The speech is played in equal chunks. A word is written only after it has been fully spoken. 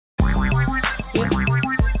Throwing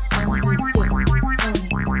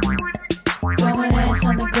ass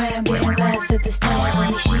on the gram, getting laughs at the stand.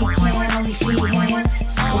 Only she can, only feet, hands.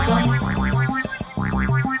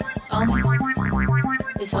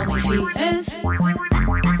 It's only feet, hands.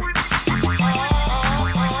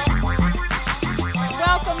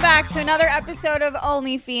 Welcome back to another episode of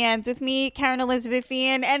OnlyFans with me, Karen Elizabeth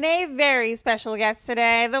Fian, and a very special guest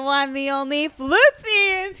today, the one, the only,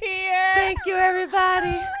 Flutesy is here. Thank you,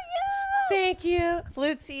 everybody. Thank you.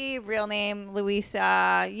 Flutesy, real name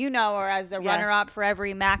Louisa. You know her as the runner-up for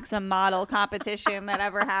every Maxim model competition that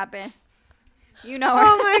ever happened. You know her.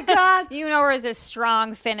 Oh my God. You know her as a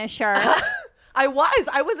strong finisher. I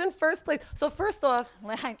was in first place. So first off,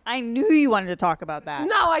 I knew you wanted to talk about that.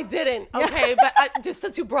 no, I didn't. Okay, but just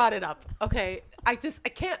since you brought it up, okay, I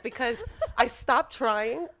can't because I stopped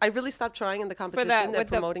trying. I really stopped trying in the competition and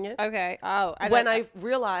promoting it. Okay. Oh, when I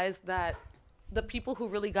realized that the people who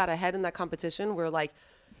really got ahead in that competition were like,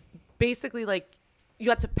 basically like, you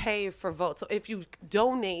had to pay for votes. So if you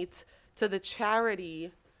donate to the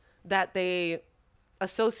charity that they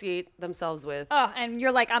associate themselves with. Oh, and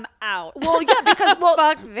you're like, I'm out. Well, yeah, because, well,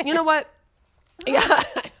 Fuck this. you know what? Yeah.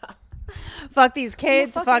 Fuck these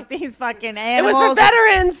kids. Fuck these fucking It animals. was for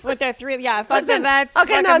veterans. With their three, fuck the Listen, vets.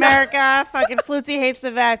 okay, fuck no. America. Fucking Flutesy hates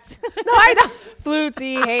the vets. No, I know.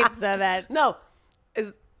 Flutesy hates the vets. No.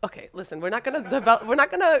 Okay, listen, we're not gonna come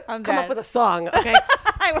dead. up with a song, okay?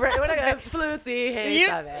 we're not gonna Flutesy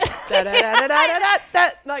hates of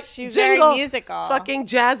it. Like She's jingle, very musical. fucking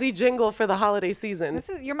jazzy jingle for the holiday season.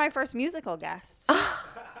 You're my first musical guest.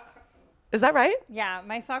 Is that right? Yeah,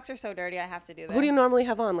 my socks are so dirty. I have to do this. Who do you normally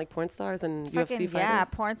have on? Like porn stars and UFC fighters? Yeah,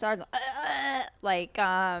 porn stars.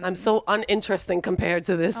 I'm so uninteresting compared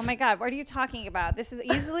to this. Oh my God, what are you talking about? This is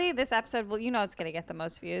easily this episode. Well, you know it's gonna get the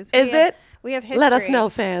most views. Is it? We have history. Let us know,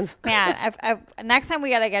 fans. Man, next time we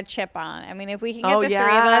gotta get Chip on. I mean, if we can get the three of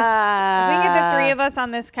us, if we can get the three of us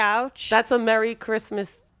on this couch, that's a Merry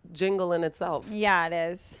Christmas jingle in itself. Yeah, it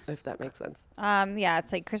is. If that makes sense. Yeah,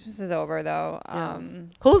 it's like Christmas is over though.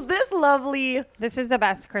 Who's this lovely? This is the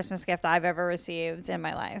best Christmas gift I've ever received in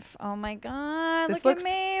my life. Oh my God, This look at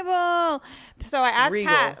Mabel. So I asked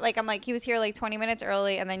regal. Pat, I'm like, he was here like 20 minutes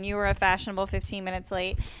early, and then you were a fashionable 15 minutes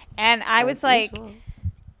late, and I was like,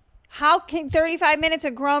 how can 35 minutes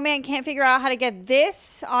a grown man can't figure out how to get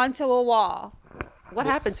this onto a wall? What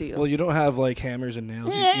happened to you? Well, you don't have like hammers and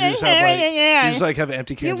nails. You just have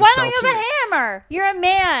empty cans of Why seltzer. don't you have a hammer? You're a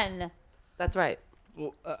man. That's right.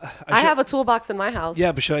 Well, I have a toolbox in my house.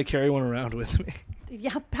 Yeah, but should I carry one around with me?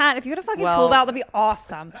 Yeah, Pat, if you had a fucking tool belt, that'd be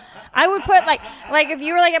awesome. I would put like if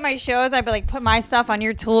you were like at my shows, I'd be like, put my stuff on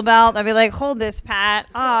your tool belt. I'd be like, hold this, Pat.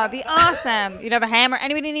 Oh, it'd be awesome. You'd have a hammer.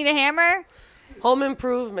 Anybody need a hammer? Home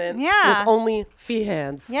improvement. Yeah. With only fee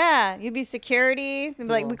hands. Yeah, you'd be security. You'd be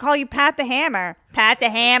like, we call you Pat the Hammer. Pat the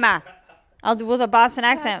Hammer. I'll do with a Boston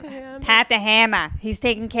accent. Pat the Hammer. He's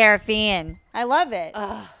taking care of Fian. I love it.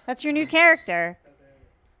 That's your new character.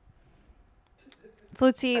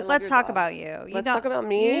 Flutesy, let's talk about you. Let's talk about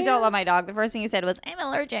me? You don't love my dog. The first thing you said was, I'm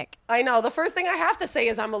allergic. I know. The first thing I have to say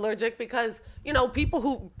is I'm allergic because, people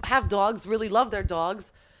who have dogs really love their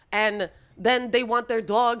dogs. And then they want their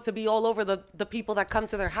dog to be all over the people that come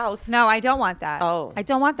to their house. No, I don't want that. Oh. I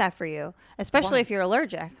don't want that for you, especially if you're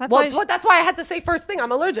allergic. That's That's why I had to say first thing,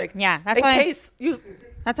 I'm allergic. Yeah, that's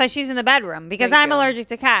why she's in the bedroom, because I'm allergic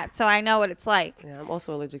to cats, so I know what it's like. Yeah, I'm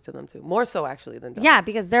also allergic to them too. More so actually than dogs. Yeah,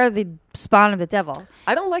 because they're the spawn of the devil.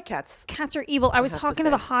 I don't like cats. Cats are evil. I was talking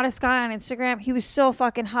to the hottest guy on Instagram. He was so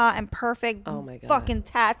fucking hot and perfect. Oh my God. Fucking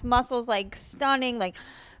tats, muscles like stunning, like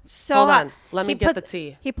so Hold hot. on. Let me get the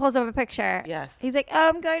tea. He pulls up a picture. Yes. He's like,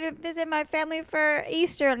 I'm going to visit my family for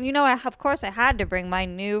Easter. And of course I had to bring my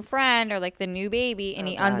new friend or like the new baby. And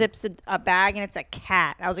he unzips a bag and it's a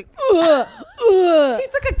cat. I was like, ugh, ugh. He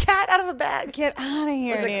took a cat out of a bag. Get out of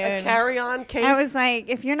here, It was dude. like a carry-on case. I was like,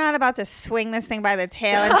 if you're not about to swing this thing by the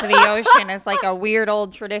tail into the ocean, it's like a weird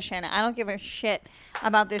old tradition. I don't give a shit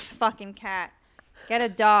about this fucking cat. Get a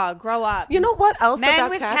dog. Grow up. You know what else Men about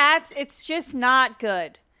with cats? it's just not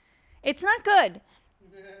good. It's not good.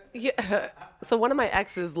 Yeah. So one of my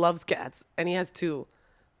exes loves cats, and he has two.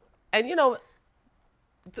 And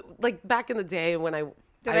like back in the day when Did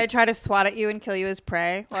I try to swat at you and kill you as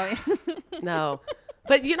prey? No.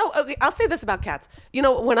 But okay, I'll say this about cats.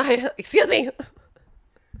 When excuse me.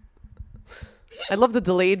 I love the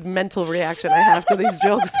delayed mental reaction I have to these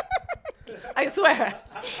jokes. I swear.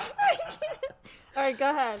 All right, go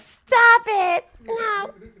ahead. Stop it. No.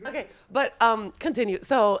 Okay, but continue.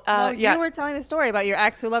 So, You were telling the story about your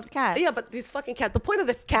ex who loved cats. Yeah, but these fucking cats. The point of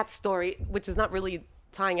this cat story, which is not really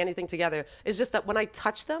tying anything together. It's just that when I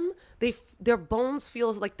touch them, their bones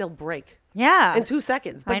feel like they'll break. Yeah. In 2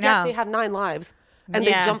 seconds. But I yet know. they have 9 lives. And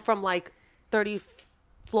Yeah. they jump from like 30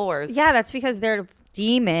 floors. Yeah, that's because they're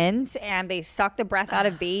demons and they suck the breath out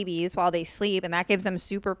of babies while they sleep, and that gives them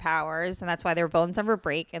superpowers, and that's why their bones never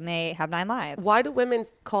break and they have 9 lives. Why do women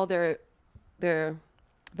call their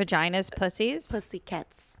Vaginas pussies?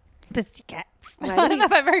 pussycats? Pussycats. Why I do don't we- know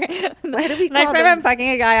if I've ever. Why do we Next call time them I'm fucking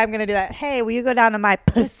a guy, I'm gonna do that. Hey, will you go down to my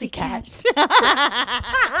pussycat?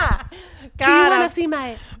 Do you want to see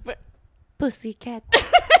my pussycat?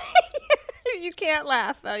 You can't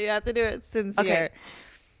laugh though. You have to do it sincere. Okay.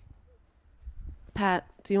 Pat,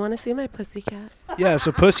 do you want to see my pussycat? Yeah,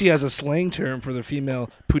 so pussy has a slang term for the female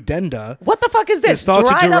pudenda. What the fuck is this? It's thought to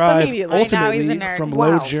Dried up derive immediately. I know, he's a ultimately nerd. from Wow.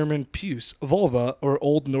 Low German pus, vulva, or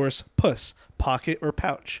Old Norse pus, pocket or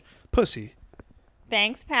pouch. Pussy.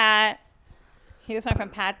 Thanks, Pat. He just went from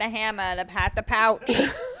Pat the Hammer to Pat the Pouch.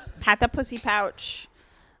 Pat the Pussy Pouch.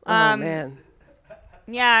 Oh, man.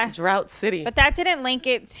 Yeah. Drought City. But that didn't link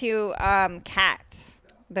it to cats,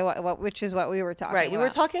 which is what we were talking Right. about. We were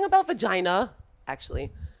talking about vagina,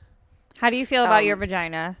 actually. How do you feel about your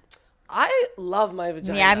vagina? I love my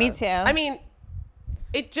vagina. Yeah, me too. I mean,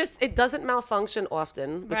 it doesn't malfunction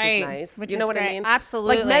often, which Right, is nice. which You is know what I great. mean?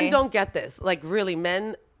 Absolutely. Like, men don't get this. Like, really,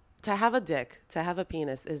 men, to have a dick, to have a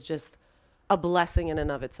penis is just a blessing in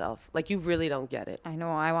and of itself. Like, you really don't get it. I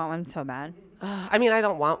know. I want one so bad. I mean, I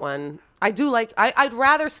don't want one. I do like, I'd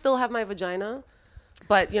rather still have my vagina.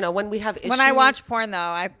 But, you know, when we have issues. When I watch porn, though,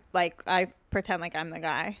 I pretend like I'm the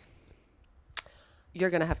guy. You're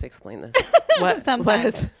going to have to explain this. What?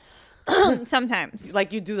 Sometimes. What is, Sometimes.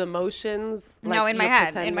 like, you do the motions? No, like in my you're head.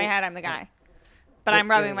 In pretending- my head, I'm the guy. But You're- I'm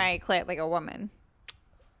rubbing you're- my clit like a woman.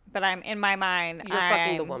 But I'm in my mind. You're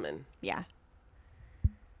fucking the I'm- woman. Yeah.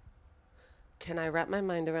 Can I wrap my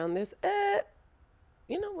mind around this?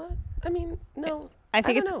 You know what? I mean, no. I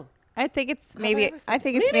think don't it's. know. I think it's Have maybe. ever said I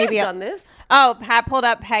think that? it's maybe. I've done this. Oh, Pat pulled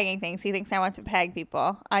up pegging things. He thinks I want to peg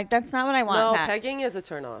people. That's not what I want. No, Pat. pegging is a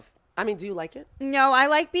turnoff. I mean, do you like it? No, I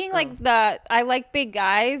like being like I like big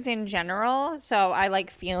guys in general. So I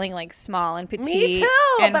like feeling like small and petite. Me too,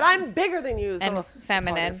 and, but I'm bigger than you, so and it's harder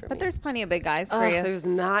feminine. for But me. there's plenty of big guys for Ugh, you. there's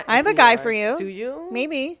not. I have a guy anymore. for you. Do you?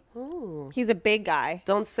 Maybe. Ooh. He's a big guy.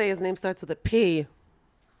 Don't say his name starts with a P.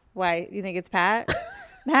 Why? You think it's Pat?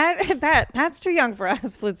 Pat's too young for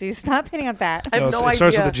us, Flutesy. Stop hitting on Pat. I have No, no it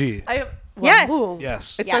starts idea. with a G. I have, Yes. Who?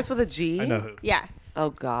 Yes. It Yes. starts with a G. I know who. Yes. Oh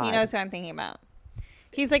God. He knows who I'm thinking about.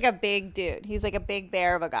 He's like a big dude. He's like a big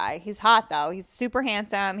bear of a guy. He's hot though. He's super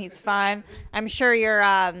handsome. He's fun. I'm sure your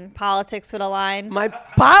politics would align. My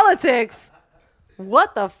politics.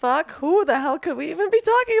 What the fuck? Who the hell could we even be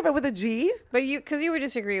talking about with a G? But because you would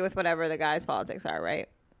disagree with whatever the guy's politics are, right?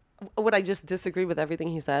 Would I just disagree with everything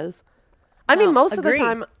he says? I mean, most agree. of the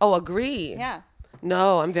time. Oh, agree. Yeah.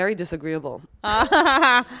 No, I'm very disagreeable.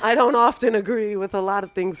 I don't often agree with a lot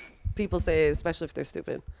of things people say, especially if they're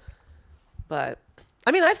stupid. But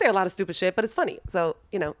I mean, I say a lot of stupid shit, but it's funny. So,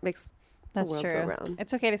 you know, makes That's the world true. go round.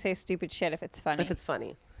 It's okay to say stupid shit if it's funny. If it's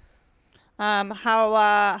funny.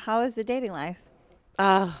 How is the dating life?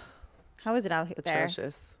 How How is it out there?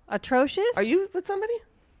 atrocious. Atrocious? Are you with somebody?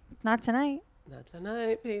 Not tonight. Not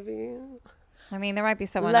tonight, baby. I mean, there might be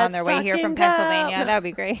someone Let's on their way here from fucking go. Pennsylvania. That would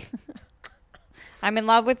be great. I'm in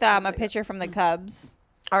love with a pitcher from the Cubs.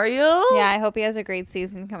 Are you? Yeah, I hope he has a great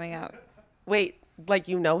season coming up. Wait, like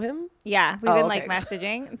you know him? Yeah, we've Oh, been okay. like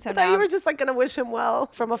messaging. So I thought now you were just like gonna wish him well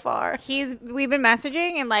from afar. we've been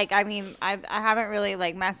messaging, and like I mean I haven't really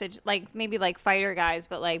like messaged like maybe like fighter guys,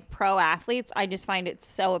 but like pro athletes. I just find it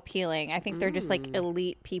so appealing. I think they're just like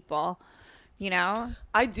elite people, you know.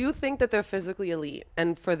 I do think that they're physically elite,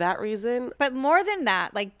 and for that reason, But more than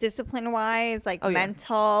that, like discipline wise, like Oh, yeah.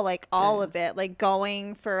 mental, like all of it, like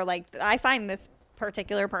going for like I find this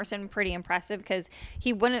particular person pretty impressive because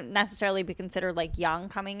he wouldn't necessarily be considered like young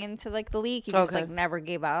coming into like the league. He just Okay. like never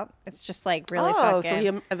gave up. It's just like really so fucking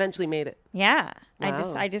he eventually made it. yeah.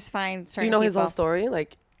 Wow. I just find Do certain you know his people, whole story?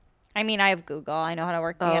 Like, I mean, I have Google. I know how to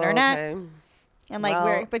work the oh, internet. okay. And like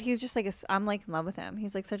Well- but he's just like I'm like in love with him.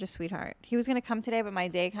 He's like such a sweetheart. He was gonna come today, but my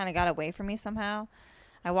day kind of got away from me somehow.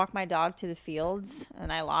 I walked my dog to the fields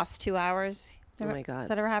and I lost 2 hours. Oh my God. Has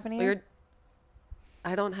that ever happened to Well, you?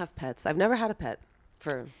 I don't have pets. I've never had a pet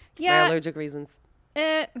for Yeah. my allergic reasons.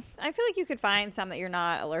 I feel like you could find some that you're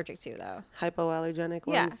not allergic to though. Hypoallergenic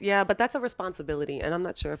Yeah. ones. Yeah, but that's a responsibility, and I'm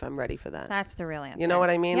not sure if I'm ready for that. That's the real answer. You know what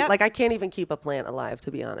I mean? Yep. Like, I can't even keep a plant alive, to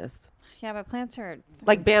be honest. yeah, but plants are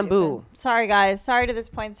Like fucking bamboo. stupid. Sorry guys. Sorry to this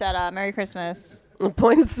poinsettia. Merry Christmas.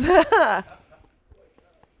 Points.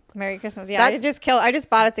 Merry Christmas. Yeah, That- I just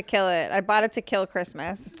bought it to kill it. I bought it to kill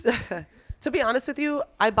Christmas. To be honest with you,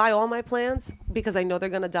 I buy all my plants because I know they're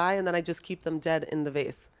going to die, and then I just keep them dead in the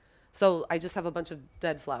vase. So I just have a bunch of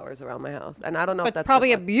dead flowers around my house. And I don't know if that's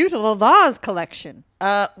probably a beautiful vase collection.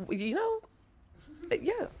 You know,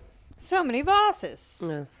 yeah. So many vases.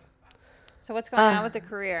 Yes. So what's going on with the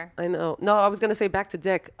career? I know. No, I was going to say back to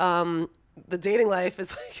Dick. The dating life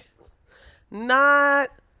is like not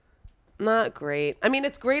great. I mean,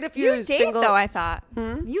 it's great if you're date, single. though, I thought.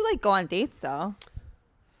 You like go on dates, though.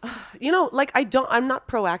 You know, like I'm not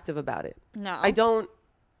proactive about it. No. I don't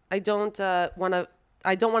want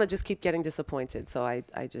to just keep getting disappointed. So I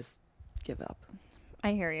just give up.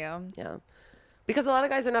 I hear you. Yeah. Because a lot of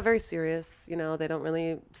guys are not very serious. You know, they don't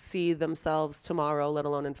really see themselves tomorrow, let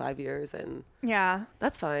alone in 5 years. And yeah,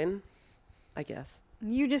 that's fine, I guess.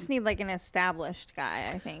 You just need like an established guy,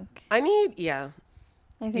 I think. I think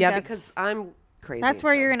because I'm crazy. That's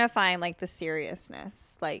where you're going to find like the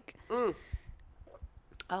seriousness. Like,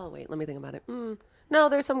 oh, wait, let me think about it. No,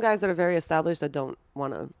 there's some guys that are very established that don't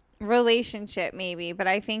want to. Relationship, maybe. But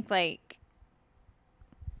I think like,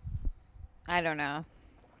 I don't know.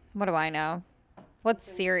 What do I know?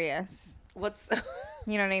 What's serious? You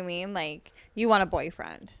know what I mean? Like, you want a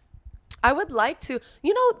boyfriend. I would like to.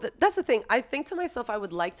 You know, that's the thing. I think to myself, I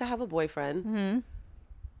would like to have a boyfriend. Mm-hmm.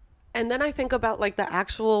 And then I think about, like, the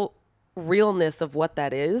actual realness of what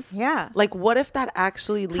that is. Yeah. Like, what if that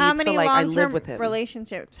actually leads to, like, I live with him?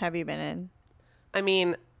 Relationships have you been in? I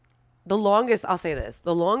mean, I'll say this.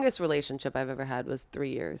 The longest relationship I've ever had was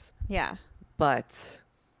 3 years. Yeah. But...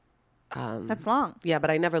 that's long. Yeah,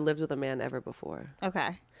 but I never lived with a man ever before.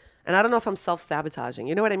 Okay. And I don't know if I'm self-sabotaging.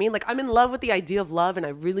 You know what I mean? Like, I'm in love with the idea of love, and I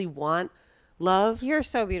really want love. You're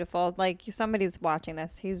so beautiful. Like, somebody's watching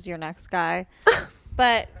this. He's your next guy.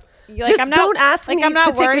 But... Like, just I'm not, don't ask like, me I'm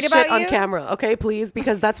not to take a shit about on you. camera, okay, please?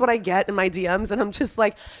 Because that's what I get in my DMs, and I'm just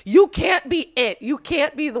like, you can't be it. You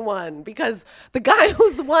can't be the one, because the guy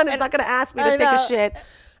who's the one is not going to ask me to take a shit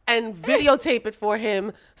and videotape it for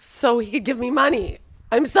him so he could give me money.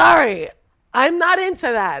 I'm sorry. I'm not into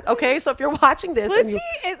that, okay? So if you're watching this, Flutesy,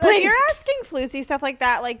 if you're asking Flutesy stuff like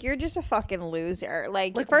that, like, you're just a fucking loser.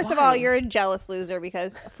 Like first of all, you're a jealous loser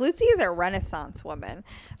because Flutesy is a Renaissance woman.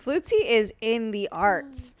 Flutesy is in the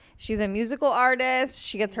arts. She's a musical artist.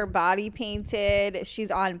 She gets her body painted.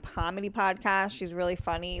 She's on comedy podcasts. She's really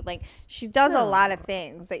funny. Like, she does a lot of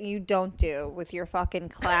things that you don't do with your fucking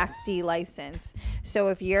Class D license. So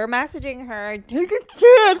if you're messaging her, take a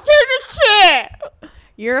shit.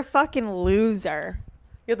 You're a fucking loser.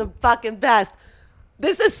 You're the fucking best.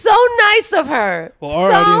 This is so nice of her. Well,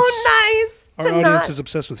 our audience is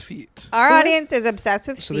obsessed with feet. Our audience is obsessed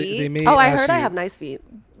with so feet. They may I heard I have nice feet.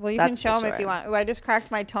 Well, you can show them if you want. Ooh, I just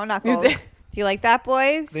cracked my toe knuckles. Do you like that,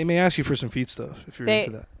 boys? They may ask you for some feet stuff if you're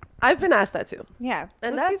into that. I've been asked that too. Yeah.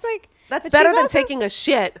 And that's better than taking a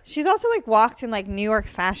shit. She's also like walked in like New York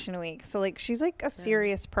Fashion Week. So like she's like a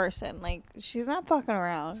serious person. Like she's not fucking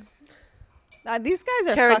around. These guys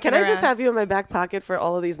are Karen, fucking can I around. just have you in my back pocket for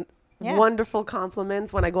all of these wonderful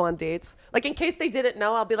compliments when I go on dates? Like, in case they didn't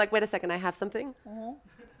know, I'll be like, wait a second, I have something.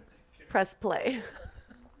 Press play.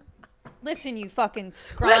 Listen, you fucking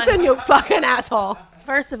scrawny. Listen, you fucking asshole.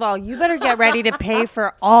 First of all, you better get ready to pay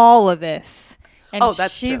for all of this. And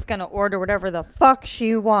that's she's true. going to order whatever the fuck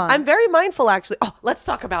she wants. I'm very mindful, actually. Oh, let's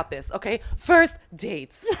talk about this, okay? First,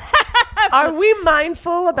 dates. Are we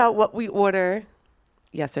mindful about what we order?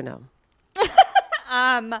 Yes or no?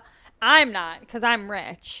 I'm not, because I'm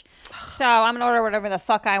rich. So I'm going to order whatever the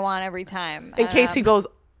fuck I want every time. In case he goes,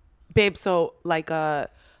 babe, so, like, I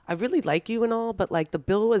really like you and all, but, like, the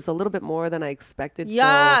bill is a little bit more than I expected.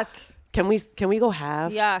 Yuck. So can we go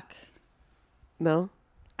half? Yuck. No?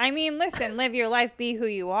 I mean, listen, live your life, be who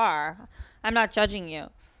you are. I'm not judging you.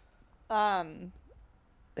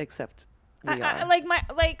 Except we are.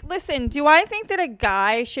 Listen, do I think that a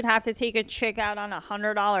guy should have to take a chick out on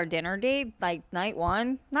 $100 dinner date, like night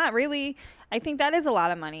one? Not really. I think that is a lot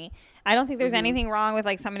of money. I don't think there's anything wrong with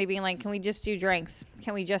like somebody being like, can we just do drinks?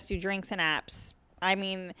 Can we just do drinks and apps? I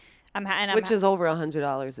mean, which is over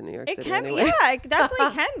 $100 in New York City. It can anyway. be, yeah, it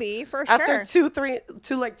definitely can be for sure. After 2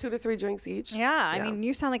 to 3 drinks each. Yeah, I mean,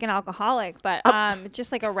 you sound like an alcoholic, but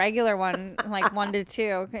just like a regular one, like 1 to 2.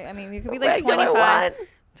 Okay, I mean, you could be like 25.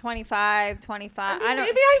 25. I mean,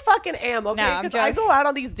 maybe I fucking am, okay? No, Because I go out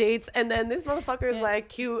on these dates, and then this motherfucker is like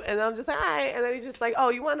cute, and I'm just like, hi, and then he's just like, oh,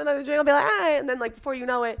 you want another drink? I'll be like, hi, and then like before you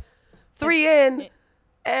know it, 3 in,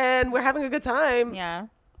 and we're having a good time. Yeah.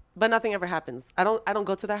 But nothing ever happens. I don't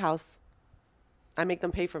go to their house. I make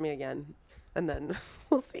them pay for me again, and then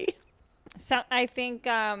we'll see. So I think,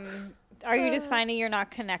 are you just finding you're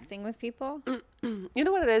not connecting with people? You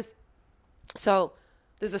know what it is? So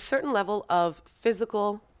there's a certain level of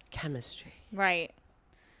physical chemistry. Right.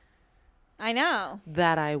 I know.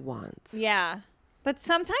 That I want. Yeah. But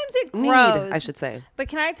sometimes it grows. I should say. But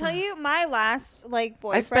can I tell you, my last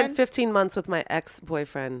boyfriend. I spent 15 months with my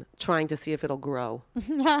ex-boyfriend trying to see if it'll grow.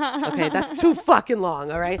 Okay, that's too fucking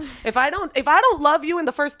long. All right. If I don't love you in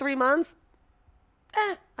the first 3 months,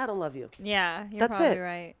 I don't love you. Yeah, you're That's probably it.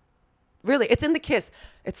 right. Really, it's in the kiss.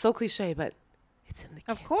 It's so cliche, but it's in the kiss.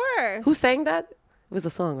 Of course. Who sang that? It was a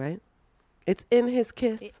song, right? It's in his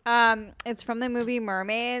kiss. It's from the movie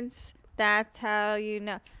Mermaids. That's how you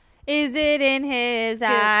know. Is it in his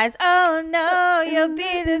eyes? Oh no, you'll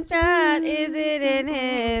be the child. Is it in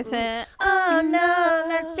his hand? Oh no,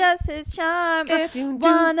 that's just his charm. If you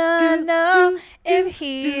wanna know if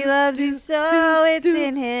he loves you so, it's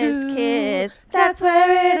in his kiss. That's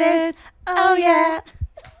where it is. Oh yeah.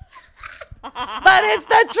 But it's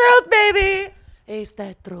the truth, baby. It's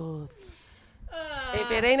the truth.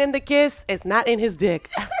 If it ain't in the kiss, it's not in his dick.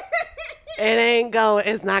 It ain't going.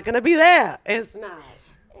 It's not gonna be there. It's not.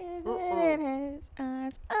 Is it in his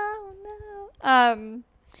eyes? Oh no.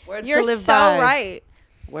 Words You're to live so by. right.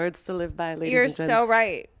 Words to live by, ladies You're and gents. so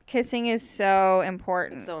right. Kissing is so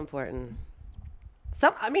important. It's so important.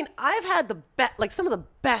 I've had some of the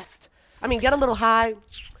best. I mean, get a little high.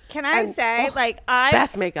 Can I say,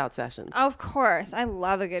 best makeout sessions. Of course, I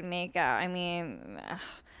love a good makeout. I mean,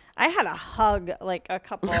 I had a hug a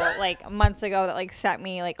couple months ago that set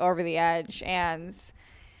me over the edge, and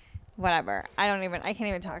whatever. I can't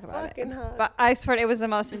even talk about Fucking it. hug. But I swear it was the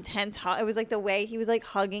most intense hug. It was the way he was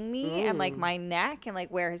hugging me and my neck and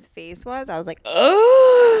where his face was. I was like,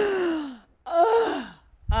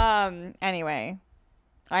 anyway,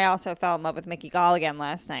 I also fell in love with Mickey Gall again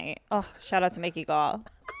last night. Oh, shout out to Mickey Gall.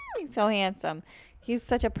 He's so handsome. He's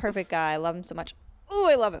such a perfect guy. I love him so much. Oh,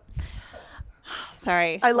 I love him.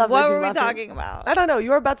 Sorry. I love what that you were we love him. talking about? I don't know.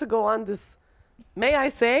 You were about to go on this. May I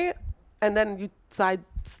say? And then you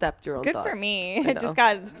sidestepped your own Good thought. for me. I I just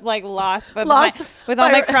know. got lost, with Lost with all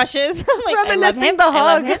my by crushes. I'm I love reminiscing him. the I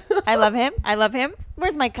love hug. him. I love him. I love him.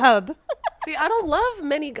 Where's my cub? See, I don't love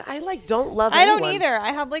many guys. I don't love I anyone. don't either.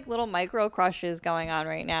 I have little micro crushes going on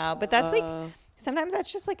right now, but that's sometimes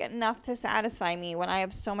that's just enough to satisfy me when I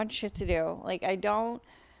have so much shit to do. I don't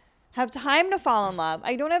have time to fall in love.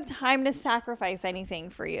 I don't have time to sacrifice anything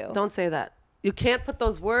for you. Don't say that. You can't put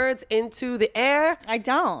those words into the air. I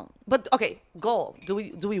don't. But okay, goal. Do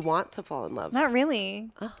we want to fall in love? Not really.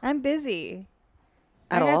 I'm busy.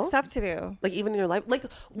 At I got all? stuff to do. Even in your life? What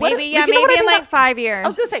Maybe, you know maybe what I in think about? 5 years. I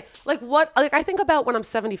was gonna say, I think about when I'm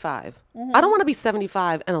 75. Mm-hmm. I don't want to be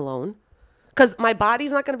 75 and alone, because my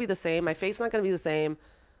body's not gonna be the same, my face not gonna be the same.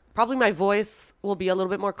 Probably my voice will be a little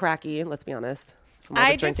bit more cracky. Let's be honest. from all the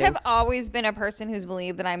I just drinking. have always been a person who's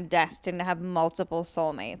believed that I'm destined to have multiple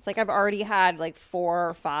soulmates. I've already had 4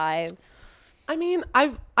 or 5. I mean,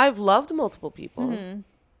 I've loved multiple people. Mm-hmm.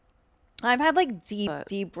 I've had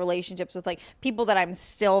deep relationships with people that I'm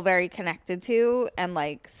still very connected to and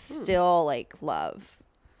still love.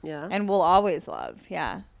 Yeah. And will always love.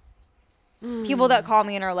 Yeah. People that call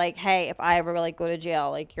me and are hey, if I ever go to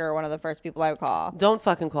jail, you're one of the first people I would call. Don't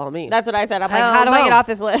fucking call me. That's what I said. I'm Hell how do I no. get off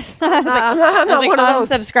this list? I was I'm not one of those.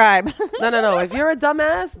 unsubscribe. No. If you're a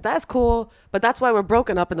dumbass, that's cool. But that's why we're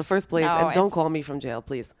broken up in the first place. No, And don't it's- call me from jail,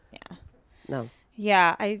 please. Yeah. No.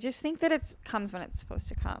 Yeah, I just think that it comes when it's supposed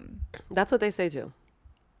to come. That's what they say too.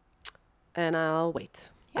 And I'll wait,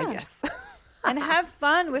 I Yeah. guess. And have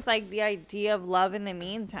fun with the idea of love in the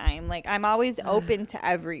meantime. I'm always open to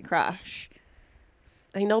every crush.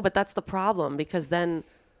 I know, but that's the problem, because then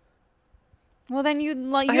Well, then you I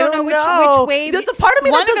don't know don't which know. wave. There's a part of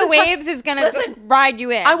me one that of the doesn't try- waves is gonna Listen, ride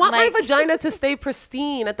you in. I want my vagina to stay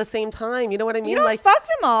pristine at the same time. You know what I mean? You don't fuck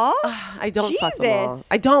them all. I don't fuck them all.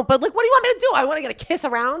 Jesus. I don't. But what do you want me to do? I want to get a kiss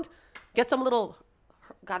around, get some little,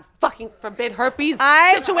 God fucking forbid, herpes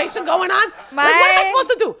situation going on. What am I supposed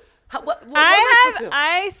to do? What am I supposed to do?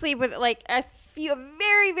 I sleep with a few,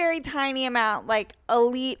 very very tiny amount,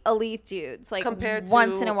 elite dudes, Compared to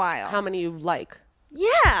once in a while. how many you like?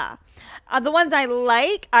 Yeah. The ones I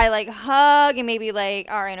hug and maybe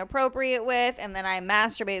are inappropriate with, and then I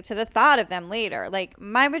masturbate to the thought of them later.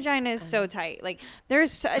 My vagina is so tight.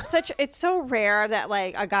 It's so rare that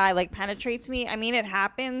a guy penetrates me. I mean, it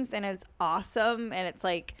happens and it's awesome, and it's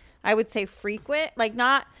I would say frequent,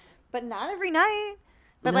 not every night.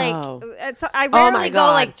 But No. I Oh rarely my go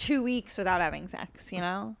God. 2 weeks without having sex. You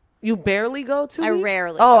know. You barely go 2 I weeks?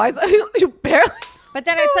 rarely Oh, go. I you barely. But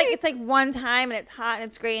then it's like one time and it's hot and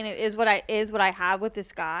it's great and it is what I have with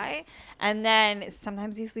this guy. And then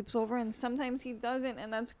sometimes he sleeps over and sometimes he doesn't,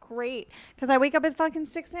 and that's great because I wake up at fucking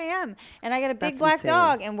 6 a.m. and I get a big black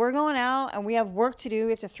dog and we're going out and we have work to do.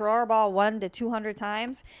 We have to throw our ball 100 to 200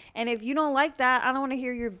 times. And if you don't like that, I don't want to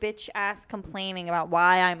hear your bitch ass complaining about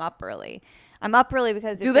why I'm up early. I'm up early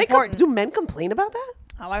because it's important. Do men complain about that?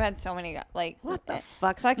 Oh, I've had so many like what the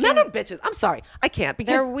fuck? Men are bitches. I'm sorry, I can't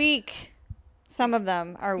because they're weak. Some of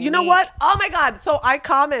them are weak. You know what? Oh my God. So I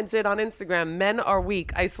commented on Instagram, men are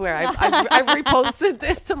weak. I swear. I've reposted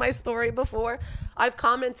this to my story before. I've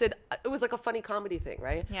commented, it was like a funny comedy thing,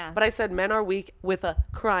 right? Yeah. But I said men are weak with a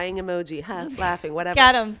crying emoji, laughing, whatever.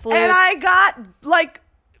 Got him, Flutesy. And I got like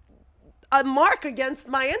a mark against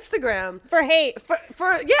my Instagram. For hate.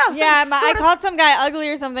 I called some guy ugly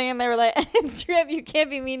or something and they were like, Instagram, you can't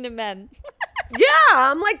be mean to men. Yeah.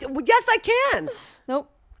 I'm like, well, yes, I can. Nope.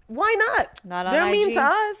 Why not? Not on They're IG. mean to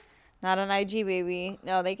us. Not on IG, baby.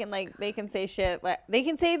 No, they can say shit. Like, they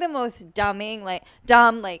can say the most dumb,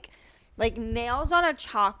 like nails on a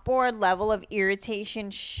chalkboard level of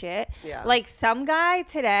irritation shit. Yeah. Like some guy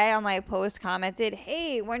today on my post commented,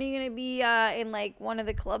 "Hey, when are you gonna be in like one of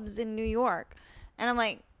the clubs in New York?" And I'm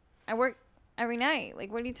like, I work every night.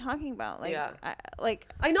 Like, what are you talking about? Like, yeah.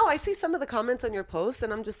 I know. I see some of the comments on your posts,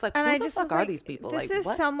 and I'm just like, who the fuck are these people? This like, is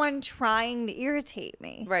what? someone trying to irritate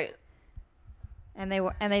me, right? And they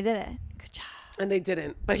did it. Good job. And they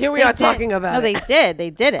didn't. But here we are talking about it. No, they did.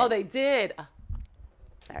 They did it. Oh, they did.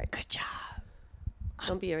 Sorry. Good job.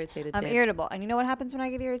 Don't be irritated. I'm irritable, and you know what happens when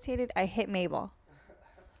I get irritated? I hit Mabel.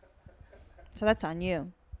 So that's on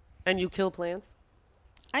you. And you kill plants?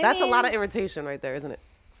 That's a lot of irritation right there, isn't it?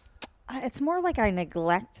 It's more like I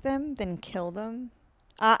neglect them than kill them.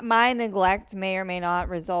 My neglect may or may not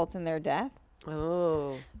result in their death.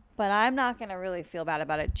 Oh. But I'm not going to really feel bad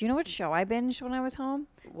about it. Do you know what show I binged when I was home?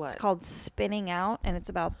 What? It's called Spinning Out, and it's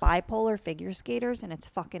about bipolar figure skaters, and it's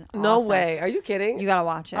fucking awesome. No way. Are you kidding? You got to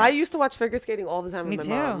watch it. I used to watch figure skating all the time with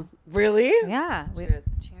my mom. Really? Really? Yeah. Cheers.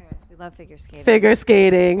 We love figure skating. Figure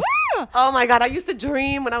skating. Oh my God. I used to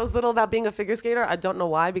dream when I was little about being a figure skater. I don't know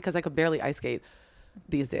why, because I could barely ice skate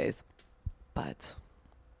these days. But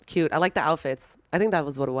cute. I like the outfits. I think that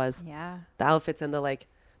was what it was. Yeah. The outfits and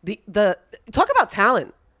the talk about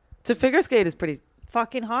talent. To figure skate is pretty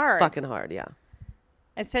fucking hard. Fucking hard, yeah.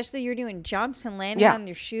 Especially you're doing jumps and landing on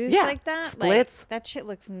your shoes like that. Splits. Like, that shit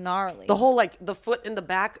looks gnarly. The whole the foot in the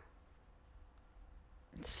back.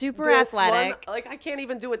 Super athletic. I can't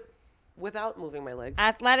even do it without moving my legs.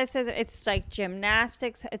 Athleticism. It's like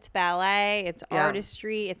gymnastics. It's ballet. It's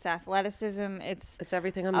artistry. It's athleticism. It's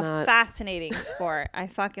everything I'm a not. Fascinating sport. I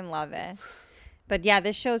fucking love it. But yeah,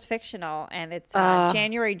 this show's fictional, and it's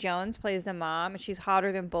January Jones plays the mom. She's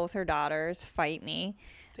hotter than both her daughters. Fight me.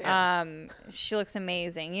 Damn. She looks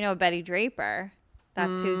amazing. You know Betty Draper.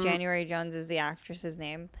 That's who January Jones is, the actress's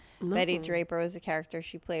name. No. Betty Draper was the character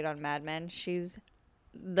she played on Mad Men. She's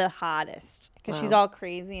the hottest because she's all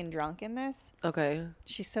crazy and drunk in this. Okay.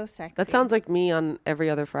 She's so sexy. That sounds like me on every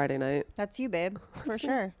other Friday night. That's you, babe, for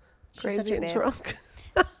sure. Crazy and drunk.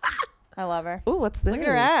 I love her. Ooh, what's this? Look at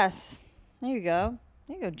her ass. There you go.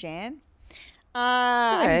 There you go, Jan.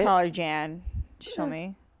 I can call her Jan. Show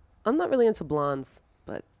me. I'm not really into blondes,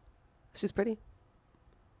 but she's pretty.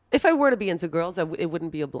 If I were to be into girls, it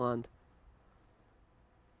wouldn't be a blonde.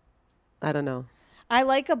 I don't know. I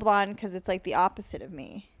like a blonde because it's like the opposite of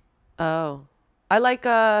me. Oh. I like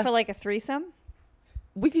for like a threesome?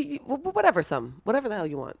 Whatever the hell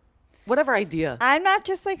you want. Whatever idea. I'm not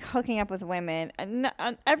just like hooking up with women.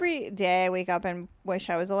 Every day I wake up and wish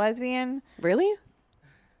I was a lesbian. Really?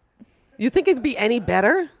 You think it'd be any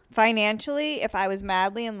better? Financially, if I was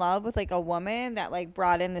madly in love with like a woman that like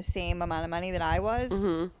brought in the same amount of money that I was,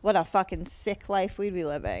 what a fucking sick life we'd be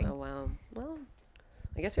living. Oh, wow. Well,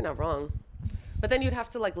 I guess you're not wrong. But then you'd have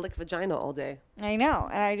to like lick vagina all day. I know.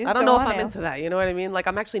 And I don't know if I'm into that. You know what I mean? Like,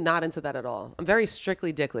 I'm actually not into that at all. I'm very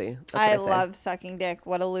strictly dickly. I love sucking dick.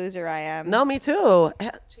 What a loser I am. No, me too.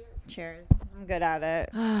 Cheers. I'm good at it.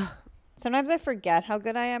 Sometimes I forget how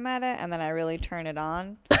good I am at it, and then I really turn it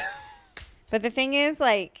on. But the thing is,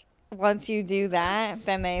 like, once you do that,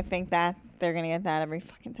 then they think that they're going to get that every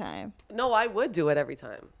fucking time. No, I would do it every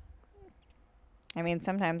time. I mean,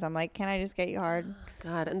 sometimes I'm like, can I just get you hard?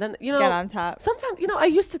 God, and then, get on top. Sometimes, I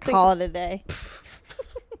used to think. Call it a day.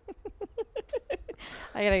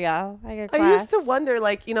 I gotta go. I got class. I used to wonder,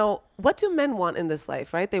 like, what do men want in this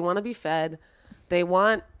life, right? They want to be fed. They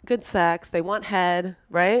want good sex. They want head,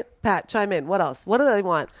 right? Pat, chime in. What else? What do they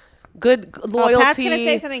want? Good loyalty. Pat's gonna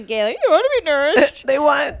say something gay. Like, you want to be nourished. They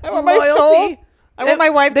want I want loyalty. My soul. I want my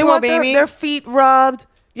wife to a baby. Their feet rubbed,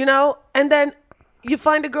 and then you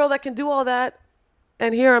find a girl that can do all that,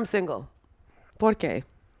 and here I'm single. ¿Por qué?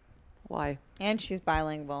 Why? And she's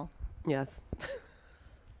bilingual. Yes.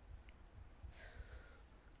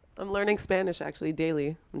 I'm learning Spanish actually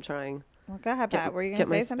daily. I'm trying. Well, go ahead, Pat. Were you going to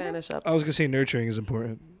say something? Spanish up. I was gonna say nurturing is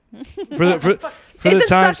important. For the Isn't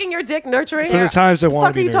times, sucking your dick nurturing? for the times I What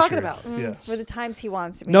want the to be fuck are you nurtured. talking about? Yes. For the times he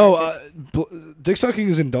wants to be No, nurtured. dick sucking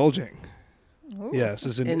is indulging. Ooh. Yes,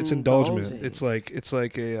 it's indulgement. Indulging. It's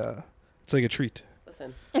like a treat.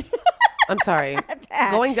 Listen. I'm sorry.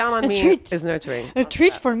 Going down on A me treat. is nurturing. A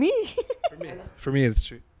treat for me. For me, it's a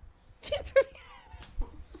treat.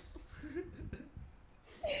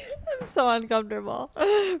 I'm so uncomfortable.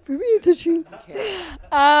 For me, it's a treat.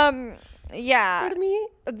 Yeah. For me?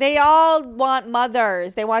 They all want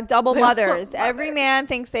mothers. They want double mothers. Every man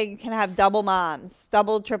thinks they can have double moms,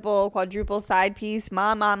 double, triple, quadruple side piece.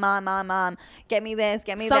 Mom. Get me this.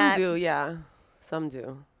 Get me that. Some do, yeah. Some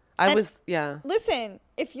do. Yeah. Listen,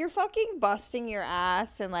 if you're fucking busting your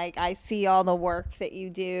ass and like I see all the work that you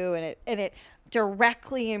do and it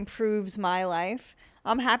directly improves my life,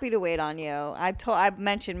 I'm happy to wait on you. I've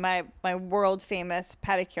mentioned my world famous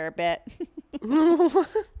pedicure bit.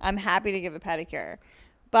 I'm happy to give a pedicure,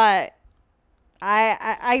 but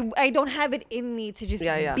I don't have it in me to just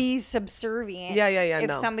be subservient. If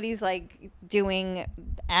no. somebody's like doing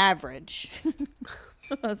average,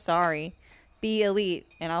 sorry, be elite,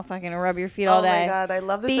 and I'll fucking rub your feet all day. Oh my god, I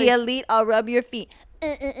love this. Be elite, I'll rub your feet.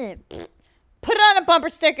 Put it on a bumper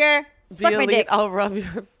sticker. Suck my dick. I'll rub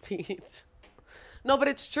your feet. No, but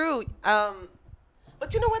it's true.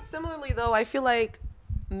 But you know what? Similarly, though, I feel like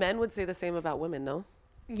men would say the same about women, no?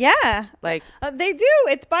 Yeah. Like they do.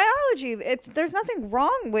 It's biology. There's nothing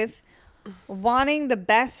wrong with wanting the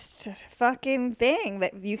best fucking thing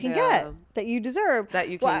that you can get, that you deserve. That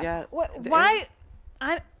you can get. Why?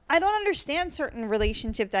 I don't understand certain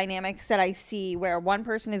relationship dynamics that I see where one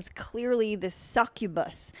person is clearly the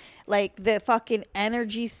succubus, like the fucking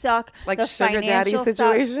energy suck, like the sugar daddy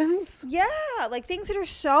situations. Suck. Yeah, like things that are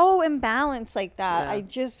so imbalanced like that. Yeah. I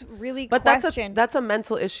just really but question. that's a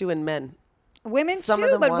mental issue in men. Women Some of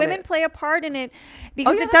too, them but want women it. play a part in it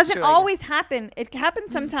because yeah, it that's doesn't true, I guess. always happen. It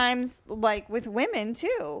happens sometimes, like with women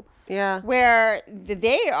too. Yeah. Where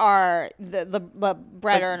they are the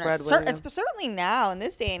bread earners. breadwinner, It's certainly now in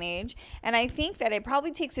this day and age. And I think that it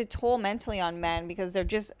probably takes a toll mentally on men because they're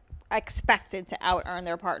just expected to out earn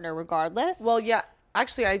their partner regardless. Well, yeah.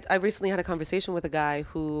 Actually, I recently had a conversation with a guy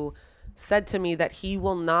who said to me that he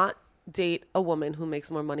will not date a woman who makes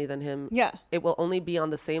more money than him. Yeah. It will only be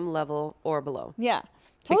on the same level or below. Yeah,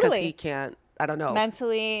 totally. Because he can't. I don't know.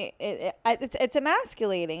 Mentally, it's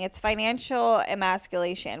emasculating. It's financial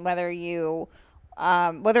emasculation, whether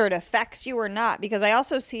it affects you or not. Because I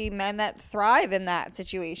also see men that thrive in that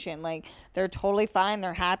situation. Like they're totally fine.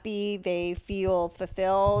 They're happy. They feel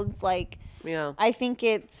fulfilled. Like, Yeah. I think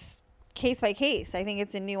it's case by case. I think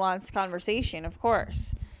it's a nuanced conversation, of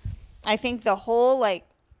course. I think the whole like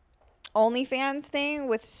OnlyFans thing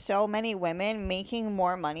with so many women making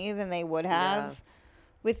more money than they would have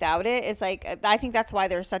without it, it's like, I think that's why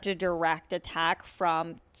there's such a direct attack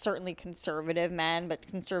from certainly conservative men, but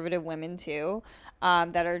conservative women too,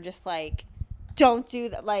 that are just like, don't do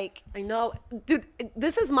that. Like, I know. Dude,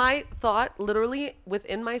 this is my thought literally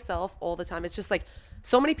within myself all the time. It's just like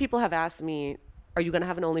so many people have asked me, are you going to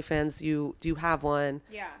have an OnlyFans? Do you have one?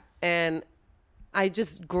 yeah. And I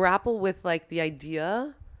just grapple with like the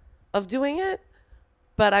idea of doing it.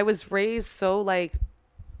 But I was raised so like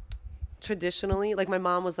traditionally, like my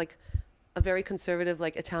mom was like a very conservative,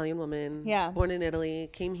 like Italian woman. Yeah. Born in Italy,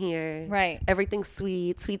 came here. Right. Everything's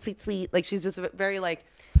sweet. Like she's just very like,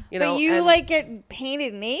 you But know. you like get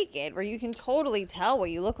painted naked where you can totally tell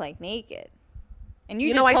what you look like naked. And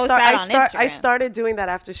you just post that on Instagram. I started doing that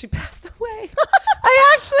after she passed away.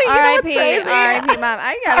 I actually, you know what's crazy? R.I.P. Mom.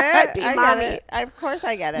 I get it. R.I.P. I mommy. get it. Of course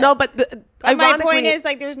I get it. No, but But my ironically, point is,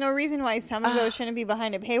 like, there's no reason why some of those shouldn't be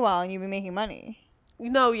behind a paywall and you be making money.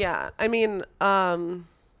 no, yeah. I mean, I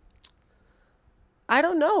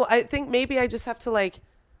don't know. I think maybe I just have to like,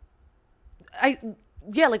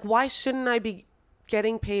 like, why shouldn't I be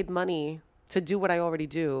getting paid money to do what I already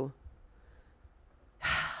do?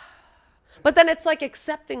 But then it's like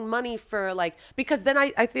accepting money for like, because then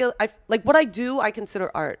I feel like what I do, I consider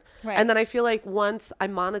art. Right. And then I feel like once I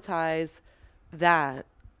monetize that,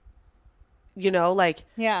 you know, like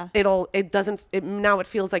Yeah. now it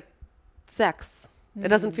feels like sex. It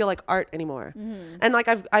doesn't feel like art anymore. And like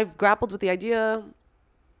I've grappled with the idea,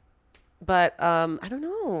 but I don't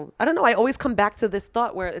know. I always come back to this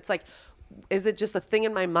thought where it's like, is it just a thing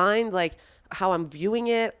in my mind? Like how I'm viewing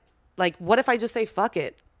it? Like, what if I just say, fuck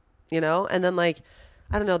it? You know? And then like,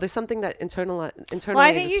 I don't know. There's something that internally. Well,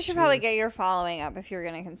 I think you should probably get your following up if you're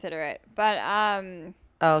going to consider it. But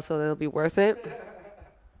oh, so it'll be worth it.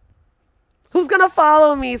 Who's gonna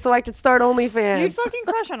follow me so I can start OnlyFans? You'd fucking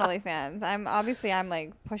crush on OnlyFans. I'm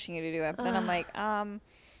like pushing you to do it, but then I'm like, I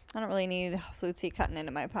don't really need Flutesy cutting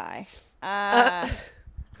into my pie.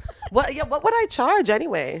 What? Yeah. What would I charge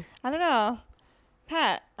anyway? I don't know.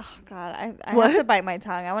 Pat, oh God, I What? have to bite my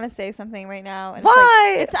tongue. I want to say something right now. And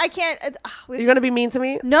Why? It's like, I can't. You're gonna be mean to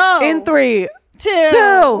me? No. In 3, 2,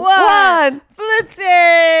 1.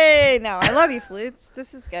 Flutesy! No, I love you, Flutes.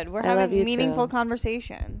 This is good. We're I love having you meaningful too.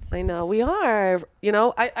 conversations. I know we are. You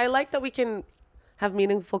know, I like that we can have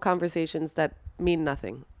meaningful conversations that mean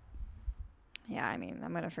nothing. Yeah, I mean,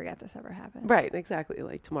 I'm gonna forget this ever happened. Right. Exactly.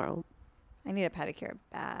 Like tomorrow. I need a pedicure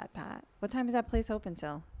bad, Pat. What time is that place open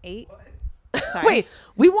till? 8? Sorry. Wait.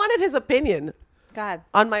 We wanted his opinion God.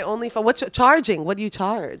 on my OnlyFans. What's charging? What do you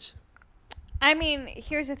charge? I mean,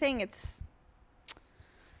 here's the thing.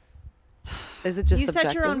 Is it just you set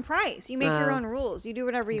your subjective? own price. You make your own rules. You do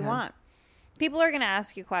whatever you want. People are gonna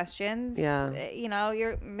ask you questions. Yeah. You know,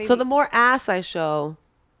 you're maybe. So the more ass I show,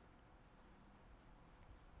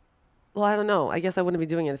 well, I don't know. I guess I wouldn't be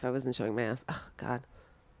doing it if I wasn't showing my ass. Oh God,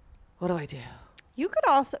 what do I do? You could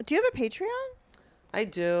also. Do you have a Patreon? I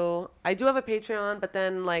do have a Patreon, but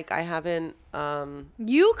then like I haven't.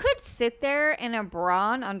 You could sit there in a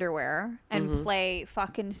bra and underwear and play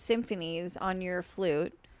fucking symphonies on your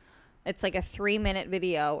flute. It's like a 3-minute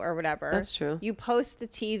video or whatever. That's true. You post the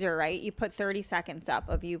teaser, right? You put 30 seconds up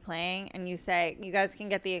of you playing, and you say, you guys can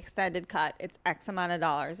get the extended cut. It's X amount of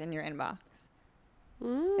dollars in your inbox.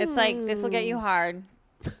 It's like, this will get you hard.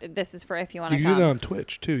 This is for if you want to You come. can do that on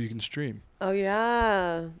Twitch too. You can stream. Oh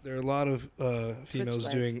yeah. There are a lot of females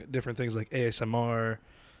life. doing different things like ASMR,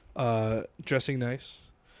 dressing nice,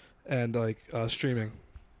 and like streaming.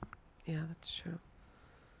 Yeah, that's true.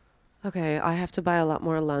 Okay, I have to buy a lot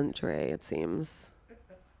more lingerie, it seems.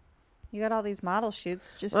 You got all these model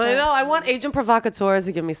shoots. Just I know. I want agent provocateurs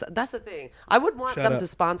to give me. That's the thing. I would want Shut them up. to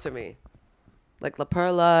sponsor me, like La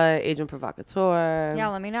Perla, agent provocateur. Yeah,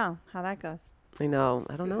 let me know how that goes. I know.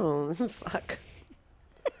 I don't know. Fuck.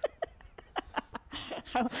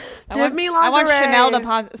 Give me I want lingerie. Chanel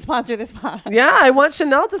to sponsor this podcast. Yeah, I want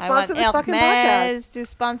Chanel to I want sponsor this fucking podcast. Hermes to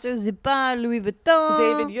sponsor Zippa, Louis Vuitton.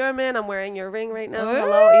 David Yurman, I'm wearing your ring right now.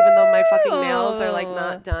 Hello, even though my fucking nails are like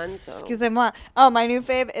not done. So. Excusez-moi. Oh, my new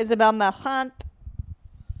fave, Isabelle Marchant.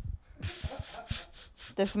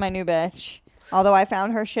 This is my new bitch. Although I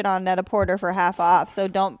found her shit on Net-a-Porter for half off, so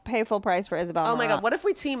don't pay full price for Isabelle Oh my Marchant. God, what if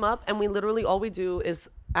we team up and we literally all we do is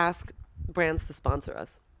ask brands to sponsor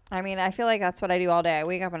us? I mean, I feel like that's what I do all day. I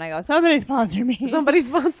wake up and I go, somebody sponsor me. Somebody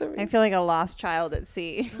sponsor me. I feel like a lost child at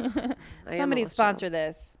sea. I am Somebody a lost sponsor child.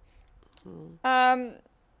 this.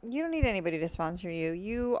 You don't need anybody to sponsor you.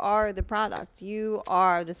 You are the product. You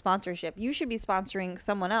are the sponsorship. You should be sponsoring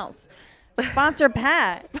someone else. Sponsor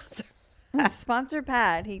Pat. Sponsor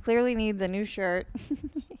Pat. He clearly needs a new shirt.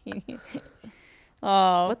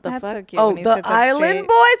 Oh, What the that's fuck? so cute. Oh, when he the sits up Island straight.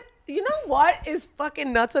 Boys. You know what is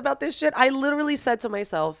fucking nuts about this shit? I literally said to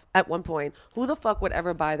myself at one point, who the fuck would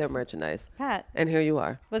ever buy their merchandise? Pat, And here you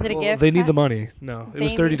are. was it a Well, gift? they need Pat? the money. No, it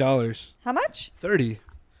was They need- $30. How much? 30.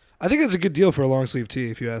 I think it's a good deal for a long sleeve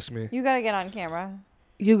tee, if you ask me. You got to get on camera.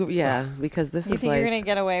 Yeah, because this You is think like you're going to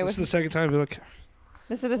get away This with is the second time. Okay.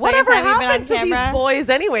 This is the second whatever time you've been on happened to camera? these boys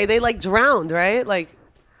anyway? They like drowned, right? Like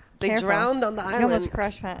they Careful. drowned on the You island. almost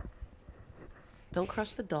crushed Pat. Don't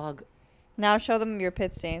crush the dog. Now show them your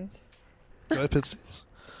pit stains. Do I have pit stains?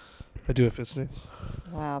 I do have pit stains.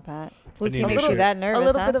 Wow, Pat. I need Flutesy to makes make you sure. that nervous, A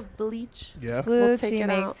little huh? bit of bleach. Yeah. We'll take Flutesy it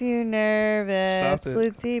makes out. you nervous. Stop it.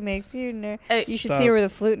 Flutesy makes you nervous. Hey, You should stop. see her with a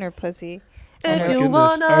flute in her pussy. Oh If my you goodness.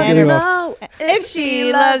 wanna I'm getting know If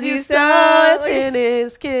she loves you so, it's in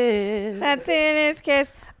his kiss. That's in his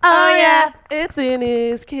kiss. Oh yeah, it's in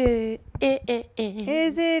his kiss.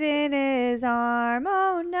 Is it in his arm?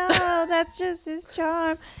 Oh no, that's just his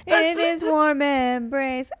charm. That's In his just- warm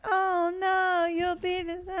embrace. Oh no, you'll be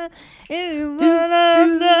the sun. If you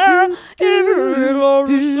wanna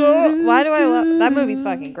know, why do I love that movie's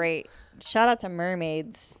fucking great. Shout out to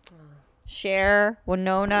Mermaids. Cher,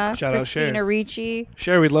 Winona, Shout out Christina Cher. Ricci.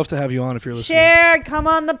 Sherry, we'd love to have you on if you're listening. Cher, come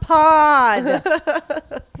on the pod.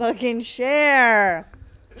 Fucking Cher.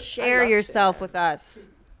 Share love yourself Cher. with us.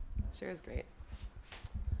 Sure is great.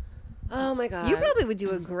 Oh my god. You probably would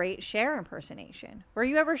do a great Cher impersonation. Were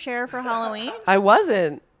you ever Cher for Halloween? I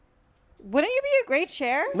wasn't. Wouldn't you be a great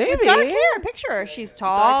Cher? Maybe. With dark hair. Picture her. She's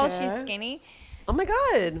tall. Dark She's hair. skinny. Oh my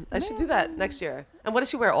god. I should do that next year. And what does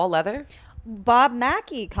she wear? All leather? Bob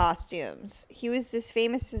Mackie costumes. He was this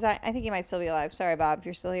famous design. I think he might still be alive. Sorry, Bob, if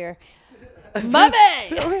you're still here. Bobby!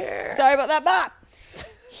 Still here. Sorry about that, Bob.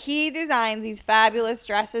 He designs these fabulous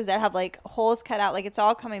dresses that have like holes cut out. Like it's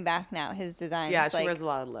all coming back now. His designs. Yeah, she like, wears a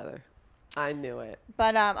lot of leather. I knew it.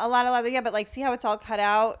 But a lot of leather. Yeah, but like see how it's all cut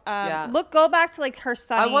out. Yeah. Go back to like her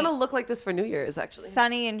Sunny. I want to look like this for New Year's actually.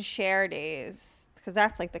 Sunny and Cher days, because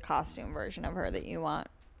that's like the costume version of her that you want.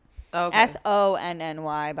 Okay.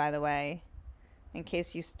 SONNY, by the way. In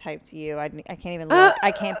case you typed you, I can't even look.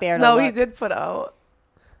 I can't bear to No, look. he did put out.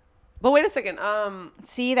 But wait a second.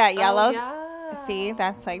 See that yellow? Oh, yeah. See,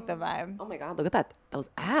 that's like the vibe. Oh my God, look at that. Those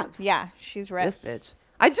abs. Yeah, she's ripped. This bitch.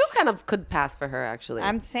 I do kind of could pass for her actually.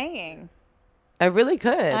 I'm saying. I really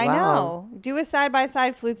could. I Wow. know. Do a side by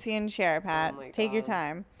side Flutesy and Cher, Pat. Oh my Take your God.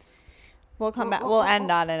 time. We'll come back. We'll end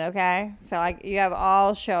on it, okay? So you have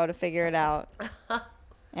all show to figure it out,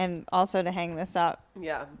 and also to hang this up.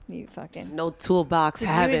 Yeah. You fucking. No toolbox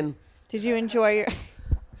having. Did you enjoy your?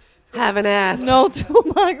 Having ass. No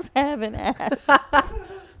toolbox having ass.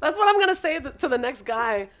 That's what I'm gonna say to the next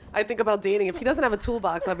guy I think about dating. If he doesn't have a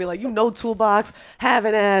toolbox, I'll be like, toolbox,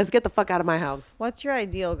 having ass, get the fuck out of my house. What's your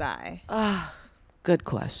ideal guy? Good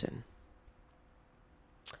question.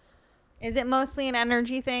 Is it mostly an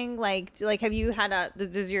energy thing? Like have you had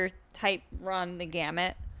does your type run the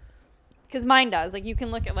gamut? Because mine does. Like, you can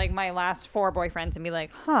look at, like, my last 4 boyfriends and be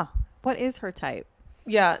like, what is her type?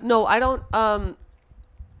 Yeah, no, I don't.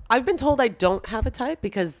 I've been told I don't have a type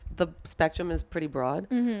because the spectrum is pretty broad.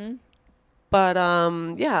 Mm-hmm. But,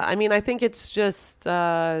 yeah, I mean, I think it's just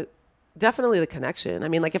definitely the connection. I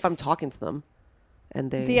mean, like, if I'm talking to them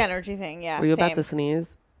and they... The energy thing, yeah. Were you same. about to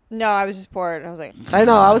sneeze? No, I was just bored. I was like... I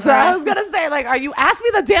know. I was going to say, like, ask me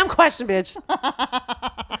the damn question, bitch. God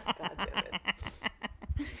damn it.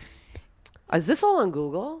 Is this all on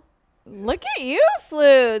Google? Look at you,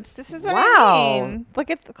 Flutes. This is what Wow. I mean.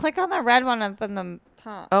 Click on the red one up in the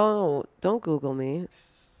top. Oh, don't Google me.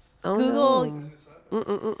 Oh, Google.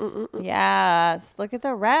 No. Yes. Look at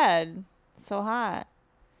the red. So hot.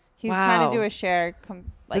 He's trying to do a share.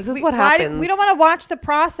 This is what happens. We don't want to watch the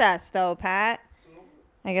process, though, Pat.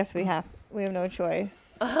 I guess we have no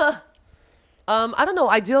choice. I don't know.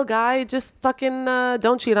 Ideal guy, just fucking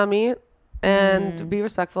don't cheat on me and be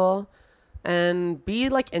respectful and be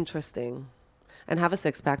like interesting and have a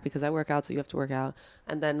 6-pack because I work out, so you have to work out,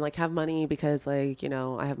 and then like have money because like,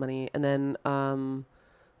 I have money, and then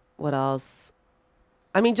what else?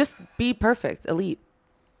 I mean, just be perfect, elite,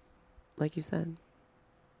 like you said.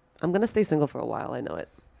 I'm gonna stay single for a while. I know it.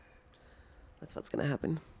 That's what's gonna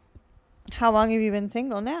happen. How long have you been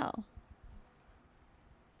single now?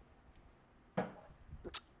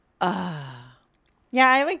 Yeah,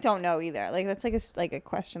 I don't know either. Like that's like a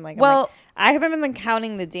question. Like, well, I haven't been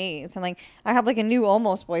counting the days, and like I have like a new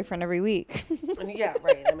almost boyfriend every week. Yeah,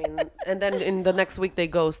 right. I mean, and then in the next week they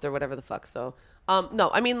ghost or whatever the fuck. So, no,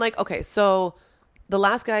 I mean, like, okay, so the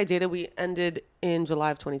last guy I dated, we ended in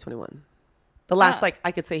July of 2021. The last,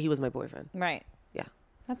 I could say he was my boyfriend. Right. Yeah.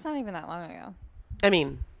 That's not even that long ago. I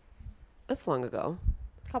mean, that's long ago.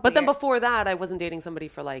 But then before that, I wasn't dating somebody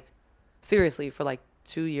for seriously, for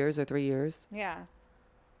 2 years or 3 years. Yeah.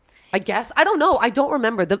 I guess. I don't know. I don't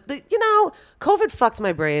remember. COVID fucked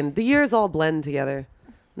my brain. The years all blend together.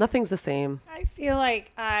 Nothing's the same. I feel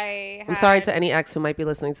like I'm sorry to any ex who might be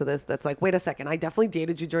listening to this that's like, wait a second, I definitely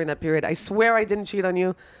dated you during that period. I swear I didn't cheat on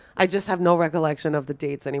you. I just have no recollection of the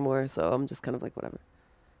dates anymore. So I'm just kind of like, whatever.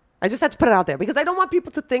 I just had to put it out there because I don't want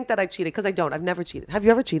people to think that I cheated, because I don't. I've never cheated. Have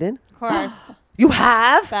you ever cheated? Of course. You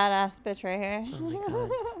have? Badass bitch right here. Oh my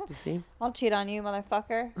God. You see? I'll cheat on you,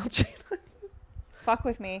 motherfucker. I'll cheat on you. Fuck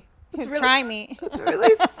with me. Really- Try me. It's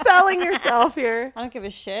really selling yourself here. I don't give a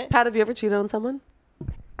shit. Pat, have you ever cheated on someone?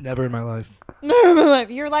 Never in my life.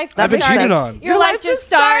 Your life just I've been started. cheated on. Your life just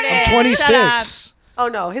started. I'm Shut 26. Oh,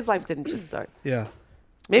 no. His life didn't just start. Yeah.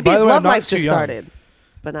 Maybe By his the way, love I'm not life too just young. started,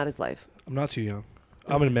 but not his life. I'm not too young.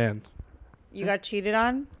 I'm a man. You got cheated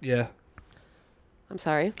on? Yeah. I'm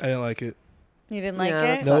sorry. I didn't like it. You didn't like Yeah,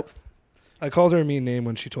 it? that Nope. sucks. I called her a mean name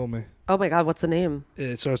when she told me. Oh, my God. What's the name?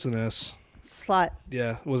 It starts with an S. Slut.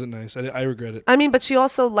 Yeah, it wasn't nice. I regret it. I mean, but she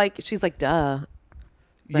also she's like, duh.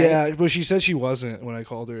 Right? Yeah, well, she said she wasn't when I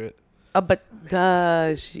called her it. But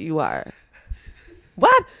duh, you are.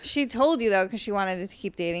 What? She told you, though, because she wanted to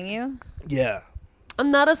keep dating you? Yeah.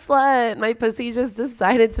 I'm not a slut. My pussy just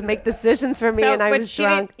decided to make decisions for me, and I was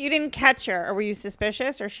drunk. You didn't catch her, or were you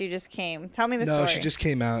suspicious, or she just came? Tell me the story. No, she just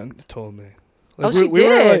came out and told me. She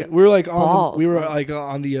did? We were on Balls,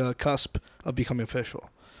 on the cusp of becoming official.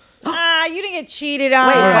 You didn't get cheated on.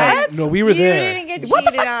 Wait, what? No, we were there. You didn't get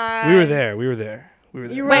cheated on. We were there.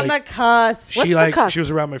 You were on the cusp. What's the cusp? She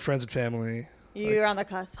was around my friends and family. You were on the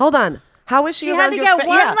cusp. Hold on. How is she? She had to your get friend?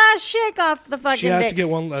 one Yeah. last shake off the fucking She had dick. to get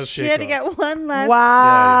one last She shake had to off. get one last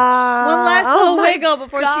Wow. one last Oh little my wiggle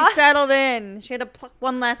before God. she settled in. She had to pluck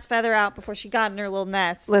one last feather out before she got in her little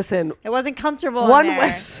nest. Listen, It wasn't comfortable one in there.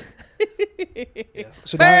 was.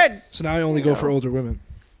 So Bird. now I only go for older women.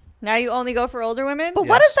 Now you only go for older women? But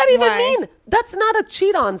what does that even Why? mean? That's not a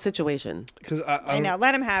cheat on situation. Because I know.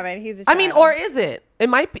 Let him have it. He's a I mean, child. or is it? It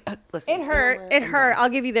might be. Listen, It hurt. It hurt. I'll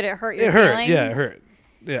give you that it hurt your it hurt. feelings. Yeah, it hurt.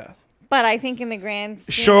 Yeah. But I think in the grand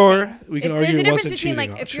scheme Sure, of things, we can there's argue a it difference wasn't between cheating like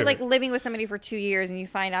on- if you're sure. like living with somebody for 2 years and you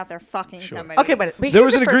find out they're fucking somebody. Okay, but There here's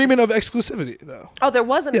was the an first agreement of exclusivity, though. Oh, there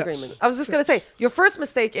was an Yes. agreement. I was just gonna say your first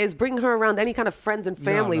mistake is bringing her around any kind of friends and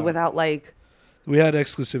family no. without like. We had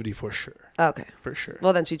exclusivity for sure. Okay, For sure.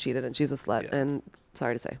 well then she cheated and she's a slut. Yeah. And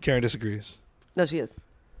sorry to say, Karen disagrees. no, she is.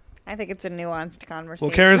 I think it's a nuanced conversation.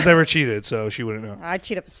 Well, Karen's never cheated, so she wouldn't know. I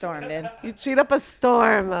cheat up a storm, dude. You cheat up a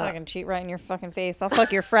storm. I can cheat right in your fucking face. I'll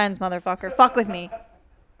fuck your friends, motherfucker. Fuck with me.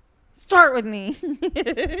 Start with me.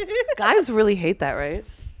 Guys really hate that, right?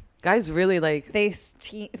 Guys really like. They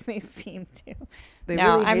seem to. They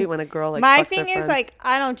No, really I'm- hate when a girl like. My fucks their thing is friends. like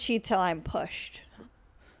I don't cheat till I'm pushed.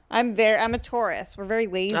 I'm a Taurus. We're very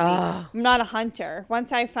lazy. Ah. I'm not a hunter.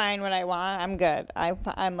 Once I find what I want, I'm good.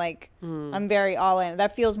 I'm like I'm very all in.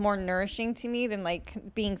 That feels more nourishing to me than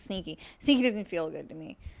like being sneaky. Sneaky doesn't feel good to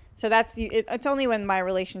me. So it's only when my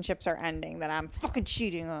relationships are ending that I'm fucking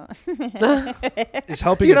cheating on. Is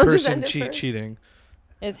helping You a don't just person end it cheat first. cheating?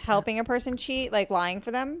 Is helping a person cheat, like lying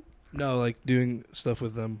for them? No, like doing stuff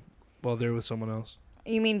with them while they're with someone else.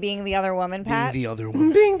 You mean being the other woman, Pat? Being the other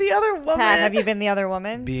woman. being the other woman. Pat, have you been the other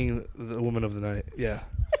woman? Being the woman of the night. Yeah.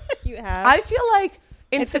 You have. I feel like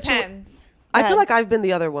in it depends. I Go feel ahead. like I've been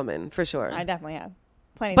the other woman for sure. I definitely have.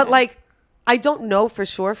 Plenty. But of times. like, I don't know for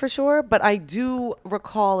sure, but I do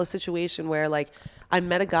recall a situation where like I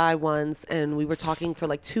met a guy once and we were talking for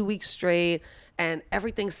like 2 weeks straight and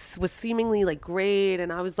everything was seemingly like great.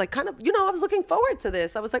 And I was like, kind of, I was looking forward to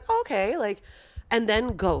this. I was like, oh, okay. Like, and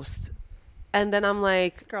then ghost. And then I'm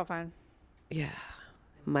like, girlfriend. yeah,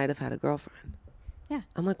 might have had a girlfriend. Yeah.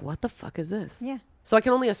 I'm like, what the fuck is this? Yeah. So I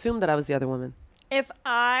can only assume that I was the other woman. If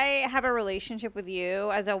I have a relationship with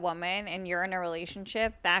you as a woman and you're in a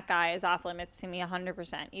relationship, that guy is off limits to me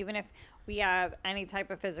 100%. Even if we have any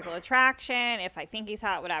type of physical attraction, if I think he's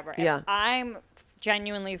hot, whatever. Yeah. If I'm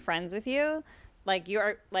genuinely friends with you, like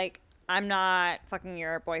you're like I'm not fucking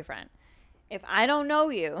your boyfriend. If I don't know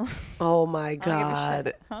you, Oh my I don't give a God.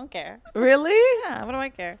 shit. I don't care. Really? Yeah, what do I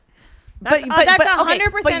care? But- That's, but- that's but- okay,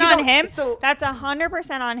 100% but you on don't- him. so- That's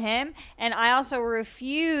 100% on him. And I also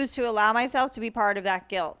refuse to allow myself to be part of that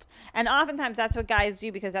guilt. And oftentimes that's what guys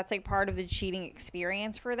do because that's like part of the cheating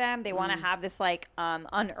experience for them. They want to have this like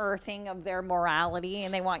unearthing of their morality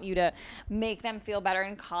and they want you to make them feel better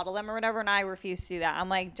and coddle them or whatever. And I refuse to do that. I'm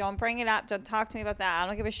like, don't bring it up. Don't talk to me about that. I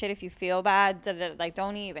don't give a shit if you feel bad. Like,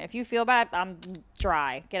 don't even. If you feel bad, I'm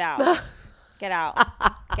dry. Get out. Get out.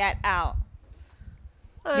 Get out.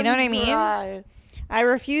 You know what I mean? Dry. I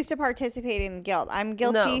refuse to participate in guilt. I'm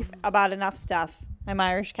guilty No. about enough stuff. I'm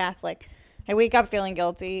Irish Catholic. I wake up feeling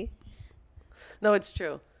guilty. No, it's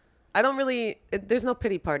true. I don't really. There's no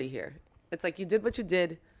pity party here. It's like you did what you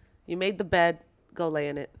did. You made the bed. Go lay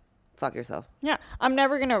in it. Fuck yourself. Yeah, I'm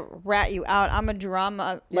never gonna rat you out. I'm a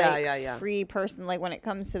drama Yeah. free person. Like when it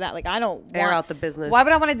comes to that, like I don't Air want, out the business. Why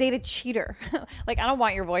would I want to date a cheater? Like I don't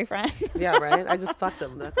want your boyfriend. Yeah, right. I just fucked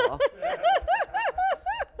him. That's all.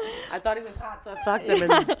 I thought he was hot, so I fucked him.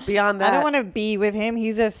 And beyond that, I don't want to be with him.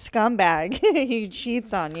 He's a scumbag. He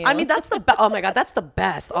cheats on you. I mean, that's the oh my God, that's the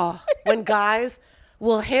best. Oh, when guys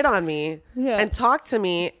will hit on me and talk to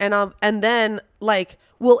me and then like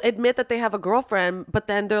will admit that they have a girlfriend, but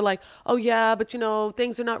then they're like, oh yeah, but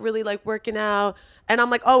things are not really like working out. And I'm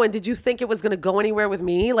like, oh, and did you think it was gonna go anywhere with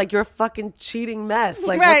me? Like you're a fucking cheating mess.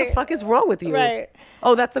 Like what Right. the fuck is wrong with you? Right.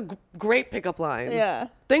 Oh, that's a great pickup line. Yeah.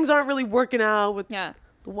 Things aren't really working out with Yeah.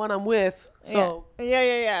 the one I'm with. So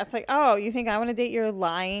yeah. It's like, oh, you think I want to date your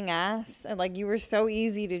lying ass? And like you were so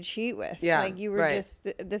easy to cheat with. Yeah, Like you were right. just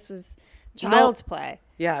this was child's play.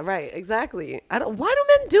 yeah, right, exactly. Why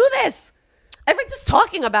do men do this? Every just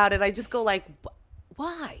talking about it, I just go like,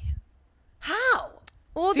 why? How?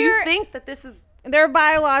 Well, Do you think that this is they're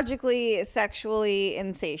biologically, sexually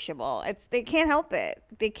insatiable. They can't help it.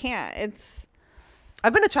 They can't. It's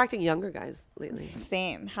I've been attracting younger guys lately.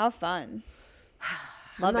 same. How fun.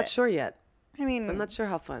 I'm not it. sure yet. I mean, I'm not sure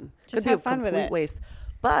how fun. Just Could have be a fun with complete it. waste.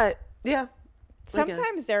 But yeah. I guess.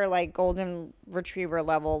 sometimes they're like golden retriever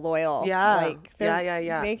level loyal. Yeah. Like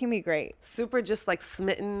Yeah. They can be great. Super just like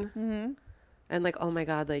smitten. Mm-hmm. And like, oh my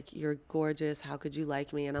God, like you're gorgeous. How could you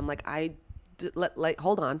like me? And I'm like,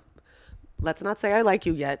 hold on. let's not say I like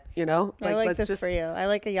you yet. You know, I like let's this just, for you. I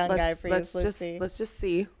like a young guy for you, Flutesy. Let's just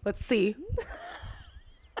see. Let's see.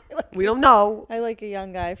 We don't know. I like a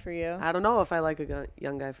young guy for you. I don't know if I like a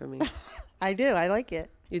young guy for me. I do. I like it.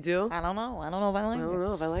 You do? I don't know. I don't know if I like I it. don't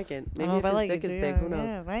know if I like it. I Maybe don't if know his I like dick it. is Do big, you? who knows?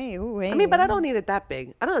 Yeah, right. Ooh, wait. I mean, but I don't need it that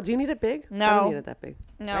big. I don't know. Do you need it big? No. I don't need it that big.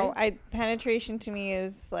 No, right? penetration to me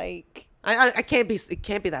is like I can't be. It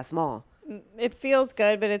can't be that small. it feels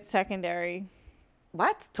good, but it's secondary.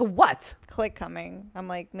 What? To what? Clit coming. I'm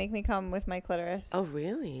like, make me come with my clitoris. Oh,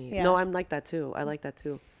 really? Yeah. No, I'm like that too. I like that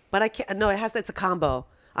too. But I can't. No, it's a combo.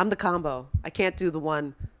 I'm the combo. I can't do the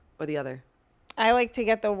one or the other. I like to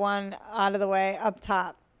get the one out of the way up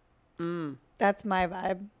top. That's my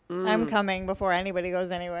vibe. I'm coming before anybody goes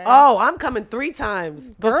anywhere. Oh, I'm coming 3 times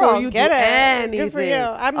before Girl, you get do it. anything. Good for you.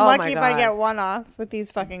 I'm Oh, lucky my if I God. get one off with these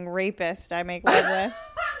fucking rapists I make love with.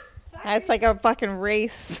 That's like a fucking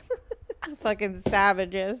race. Fucking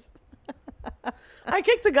savages. I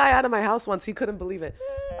kicked a guy out of my house once. He couldn't believe it.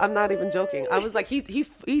 I'm not even joking. I was like, he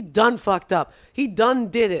done fucked up. He done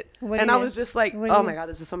did it. What And do I you- was just like, what do oh you- my God,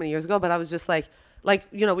 this is so many years ago. But I was just like,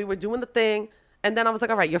 you know, we were doing the thing. And then I was like,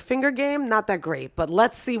 all right, your finger game, not that great, but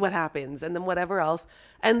let's see what happens. And then whatever else.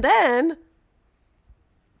 And then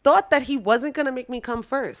thought that he wasn't going to make me come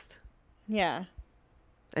first. Yeah.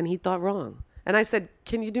 And he thought wrong. And I said,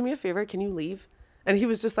 can you do me a favor? Can you leave? And he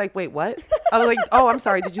was just like, wait, what? I was like, oh, I'm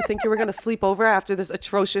sorry. Did you think you were going to sleep over after this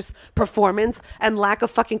atrocious performance and lack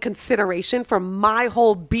of fucking consideration for my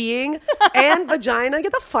whole being and vagina?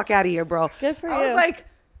 Get the fuck out of here, bro. Good for I you. was like,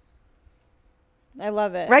 I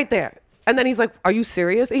love it. right there. And then he's like, are you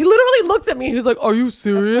serious? He literally looked at me. He was like, are you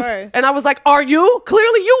serious? course. And I was like, are you?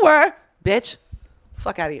 Clearly you were. Bitch.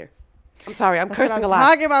 Fuck out of here. I'm sorry. I'm That's cursing what a I'm lot.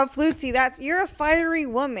 talking about, Flutesy. You're a fiery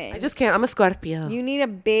woman. I just can't. I'm a Scorpio. You need a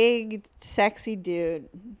big, sexy dude.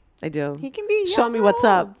 I do. He can be Show young me or what's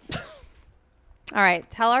up. old. All right.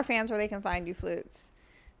 Tell our fans where they can find you, Flutes.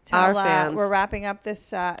 Our fans. We're wrapping up this.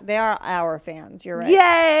 They are our fans. You're right.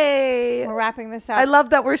 Yay. We're wrapping this up. I love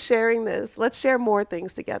that we're sharing this. Let's share more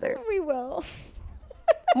things together. We will.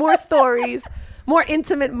 More stories, more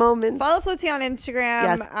intimate moments. Follow Flutesy on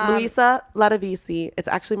Instagram. Yes, Luisa Latavisi. It's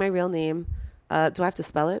actually my real name. Do I have to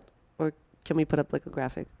spell it? Or can we put up like a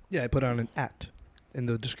graphic? Yeah, I put on an @ in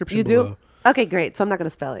the description You below. do? Okay, great. So I'm not going to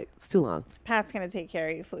spell it. It's too long. Pat's going to take care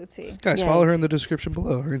of you, Flutesy. Guys, Yay. follow her in the description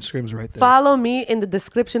below. Her Instagram's right there. Follow me in the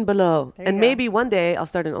description below. There you And go. maybe one day I'll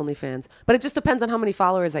start an OnlyFans. But it just depends on how many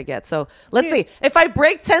followers I get. So let's Dude. see. If I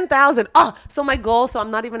break 10,000, so my goal, so I'm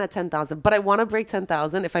not even at 10,000, but I want to break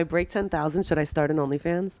 10,000. If I break 10,000, should I start an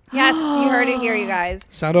OnlyFans? Yes, you heard it here, you guys.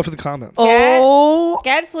 Sound off in the comments. Oh,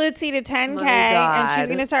 Get Flutesy to 10K, My and she's God.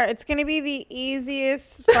 gonna start. It's gonna be the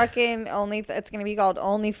easiest fucking It's gonna be called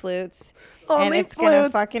Only Flutes, and Only it's gonna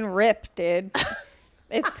Flutes. fucking rip, dude.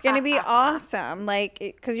 It's gonna be awesome, like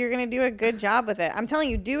because you're gonna do a good job with it. I'm telling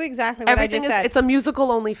you, do exactly what everything I just said. it's a musical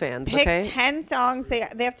OnlyFans. Pick Okay. 10 songs. They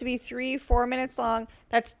have to be 3-4 minutes long.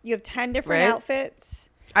 You have 10 different Right. outfits.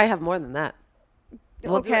 I have more than that.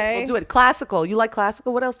 We'll Okay. We'll do it. Classical. You like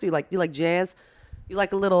classical? What else do you like? You like jazz? You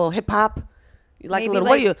like a little hip hop? You like Maybe a little.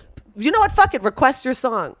 like- What do you? You know what? Fuck it. Request your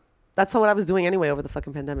song. That's what I was doing anyway over the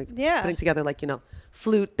fucking pandemic. Yeah. Putting together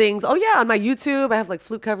flute things. Oh yeah, on my YouTube I have like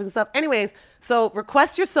flute covers and stuff. Anyways, so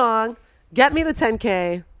request your song. Get me to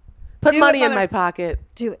 10K. Put Do it, money in mother- my pocket,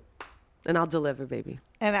 Do it. and I'll deliver, baby.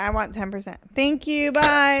 And I want 10%. Thank you.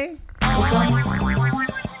 Bye.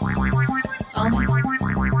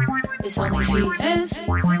 It's only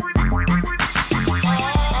she.